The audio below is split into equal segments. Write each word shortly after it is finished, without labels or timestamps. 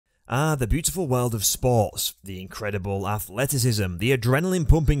The beautiful world of sports, the incredible athleticism, the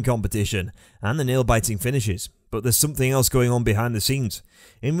adrenaline-pumping competition, and the nail-biting finishes. But there's something else going on behind the scenes.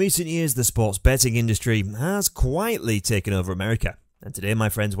 In recent years, the sports betting industry has quietly taken over America. And today, my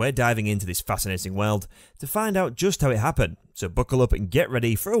friends, we're diving into this fascinating world to find out just how it happened. So buckle up and get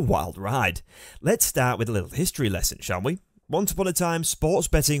ready for a wild ride. Let's start with a little history lesson, shall we? Once upon a time, sports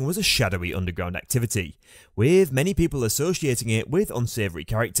betting was a shadowy underground activity, with many people associating it with unsavoury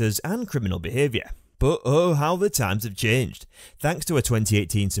characters and criminal behaviour. But oh, how the times have changed. Thanks to a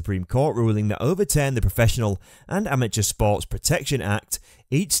 2018 Supreme Court ruling that overturned the Professional and Amateur Sports Protection Act,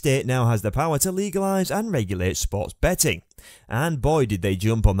 each state now has the power to legalise and regulate sports betting. And boy, did they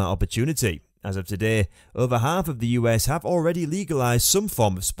jump on that opportunity. As of today, over half of the US have already legalised some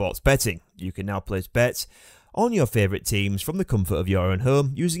form of sports betting. You can now place bets on your favourite teams from the comfort of your own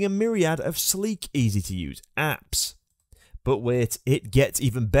home using a myriad of sleek, easy-to-use apps. But wait, it gets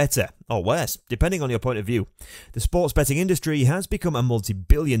even better, or worse, depending on your point of view. The sports betting industry has become a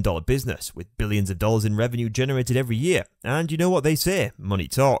multi-billion-dollar business, with billions of dollars in revenue generated every year. And you know what they say, money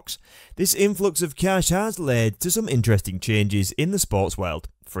talks. This influx of cash has led to some interesting changes in the sports world.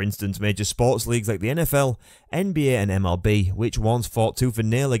 For instance, major sports leagues like the NFL, NBA and MLB, which once fought tooth and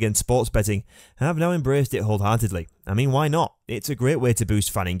nail against sports betting, have now embraced it wholeheartedly. I mean, why not? It's a great way to boost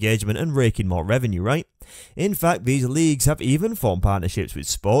fan engagement and rake in more revenue, right? In fact, these leagues have even formed partnerships with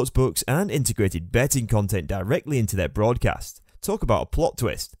sportsbooks and integrated betting content directly into their broadcast. Talk about a plot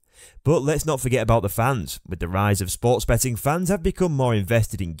twist. But let's not forget about the fans. With the rise of sports betting, fans have become more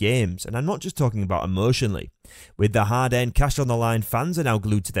invested in games, and I'm not just talking about emotionally. With the hard-earned cash on the line, fans are now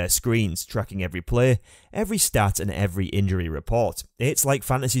glued to their screens, tracking every play, every stat and every injury report. It's like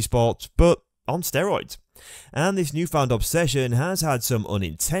fantasy sports, but on steroids. And this newfound obsession has had some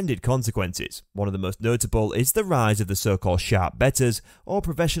unintended consequences. One of the most notable is the rise of the so-called sharp bettors, or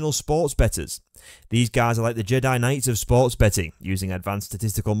professional sports bettors. These guys are like the Jedi Knights of sports betting, using advanced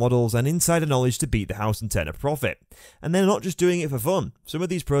statistical models and insider knowledge to beat the house and turn a profit. And they're not just doing it for fun. Some of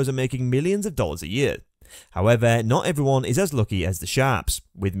these pros are making millions of dollars a year. However, not everyone is as lucky as the sharps.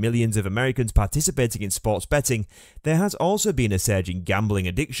 With millions of Americans participating in sports betting, there has also been a surge in gambling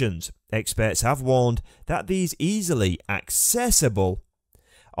addictions. Experts have warned that these easily accessible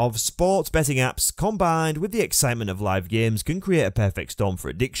of sports betting apps combined with the excitement of live games can create a perfect storm for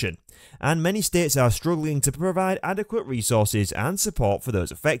addiction, and many states are struggling to provide adequate resources and support for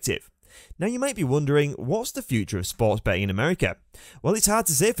those affected. Now you might be wondering, what's the future of sports betting in America? Well, it's hard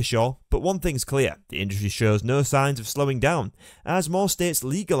to say for sure, but one thing's clear, the industry shows no signs of slowing down. As more states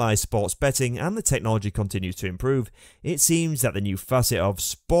legalise sports betting and the technology continues to improve, it seems that the new facet of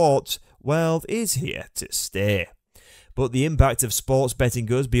sports world is here to stay. But the impact of sports betting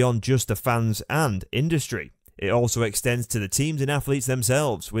goes beyond just the fans and industry. It also extends to the teams and athletes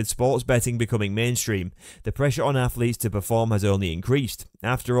themselves. With sports betting becoming mainstream, the pressure on athletes to perform has only increased.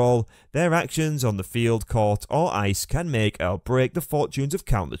 After all, their actions on the field, court or ice can make or break the fortunes of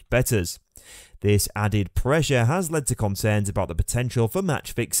countless bettors. This added pressure has led to concerns about the potential for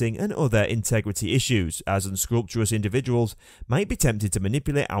match fixing and other integrity issues, as unscrupulous individuals might be tempted to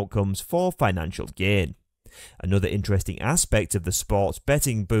manipulate outcomes for financial gain. Another interesting aspect of the sports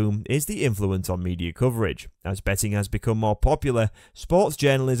betting boom is the influence on media coverage. As betting has become more popular, sports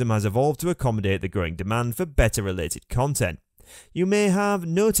journalism has evolved to accommodate the growing demand for bettor-related content. You may have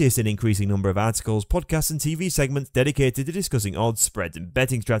noticed an increasing number of articles, podcasts and TV segments dedicated to discussing odds, spreads and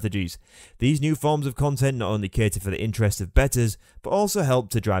betting strategies. These new forms of content not only cater for the interests of bettors, but also help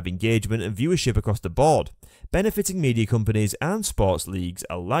to drive engagement and viewership across the board, benefiting media companies and sports leagues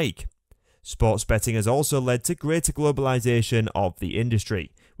alike. Sports betting has also led to greater globalization of the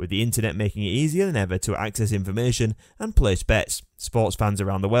industry, with the internet making it easier than ever to access information and place bets. Sports fans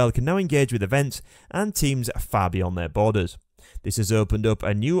around the world can now engage with events and teams far beyond their borders. This has opened up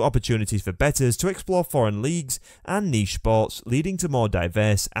new opportunities for bettors to explore foreign leagues and niche sports, leading to more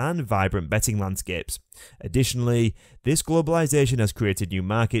diverse and vibrant betting landscapes. Additionally, this globalization has created new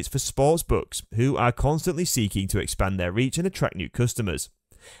markets for sportsbooks, who are constantly seeking to expand their reach and attract new customers.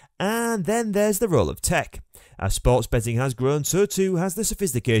 And then there's the role of tech. As sports betting has grown, so too has the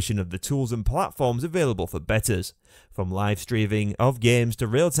sophistication of the tools and platforms available for bettors. From live streaming of games to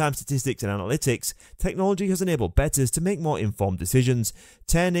real-time statistics and analytics, technology has enabled bettors to make more informed decisions,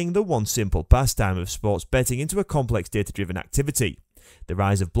 turning the once simple pastime of sports betting into a complex data-driven activity. The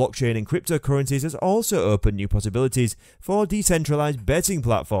rise of blockchain and cryptocurrencies has also opened new possibilities for decentralized betting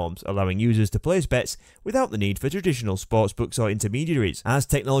platforms, allowing users to place bets without the need for traditional sportsbooks or intermediaries. As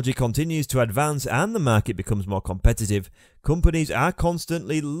technology continues to advance and the market becomes more competitive, companies are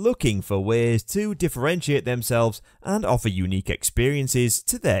constantly looking for ways to differentiate themselves and offer unique experiences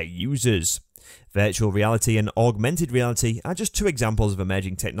to their users. Virtual reality and augmented reality are just two examples of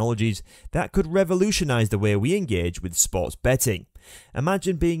emerging technologies that could revolutionize the way we engage with sports betting.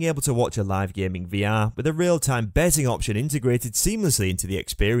 Imagine being able to watch a live game in VR with a real-time betting option integrated seamlessly into the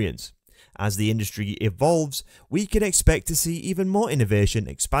experience. As the industry evolves, we can expect to see even more innovation,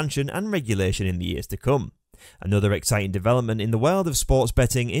 expansion, and regulation in the years to come. Another exciting development in the world of sports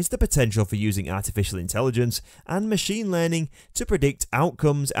betting is the potential for using artificial intelligence and machine learning to predict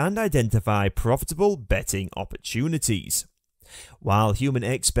outcomes and identify profitable betting opportunities. While human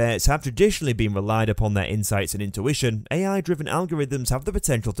experts have traditionally been relied upon their insights and intuition, AI-driven algorithms have the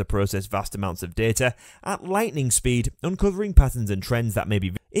potential to process vast amounts of data at lightning speed, uncovering patterns and trends that may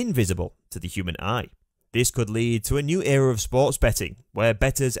be invisible to the human eye. This could lead to a new era of sports betting, where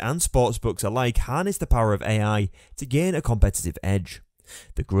bettors and sportsbooks alike harness the power of AI to gain a competitive edge.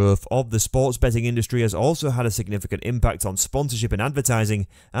 The growth of the sports betting industry has also had a significant impact on sponsorship and advertising,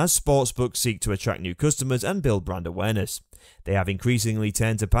 as sportsbooks seek to attract new customers and build brand awareness. They have increasingly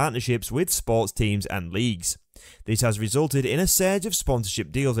turned to partnerships with sports teams and leagues. This has resulted in a surge of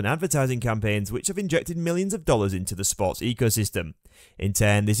sponsorship deals and advertising campaigns which have injected millions of dollars into the sports ecosystem. In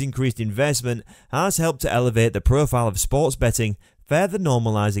turn, this increased investment has helped to elevate the profile of sports betting, further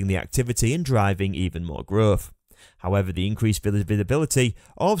normalizing the activity and driving even more growth. However, the increased visibility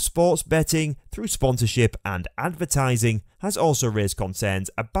of sports betting through sponsorship and advertising has also raised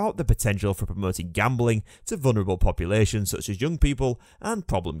concerns about the potential for promoting gambling to vulnerable populations such as young people and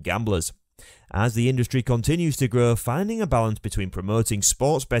problem gamblers. As the industry continues to grow, finding a balance between promoting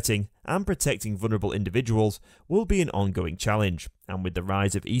sports betting and protecting vulnerable individuals will be an ongoing challenge. And with the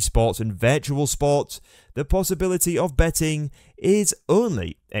rise of esports and virtual sports, the possibility of betting is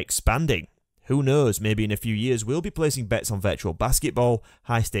only expanding. Who knows, maybe in a few years we'll be placing bets on virtual basketball,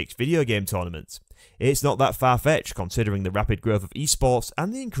 high-stakes video game tournaments. It's not that far-fetched considering the rapid growth of esports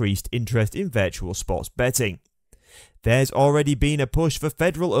and the increased interest in virtual sports betting. There's already been a push for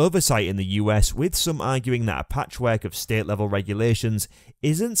federal oversight in the US, with some arguing that a patchwork of state-level regulations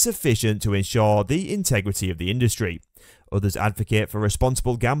isn't sufficient to ensure the integrity of the industry. Others advocate for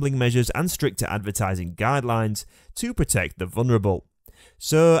responsible gambling measures and stricter advertising guidelines to protect the vulnerable.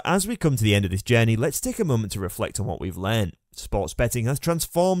 So, as we come to the end of this journey, let's take a moment to reflect on what we've learned. Sports betting has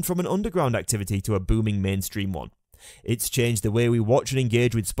transformed from an underground activity to a booming mainstream one. It's changed the way we watch and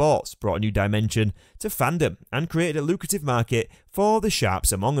engage with sports, brought a new dimension to fandom, and created a lucrative market for the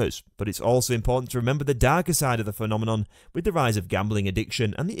sharps among us. But it's also important to remember the darker side of the phenomenon, with the rise of gambling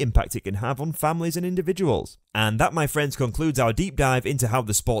addiction and the impact it can have on families and individuals. And that, my friends, concludes our deep dive into how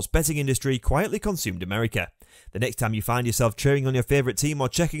the sports betting industry quietly consumed America. The next time you find yourself cheering on your favourite team or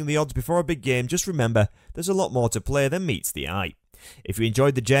checking the odds before a big game, just remember there's a lot more to play than meets the eye. If you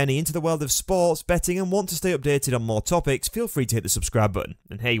enjoyed the journey into the world of sports betting and want to stay updated on more topics, feel free to hit the subscribe button.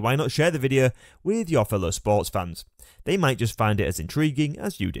 And hey, why not share the video with your fellow sports fans? They might just find it as intriguing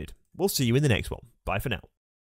as you did. We'll see you in the next one. Bye for now.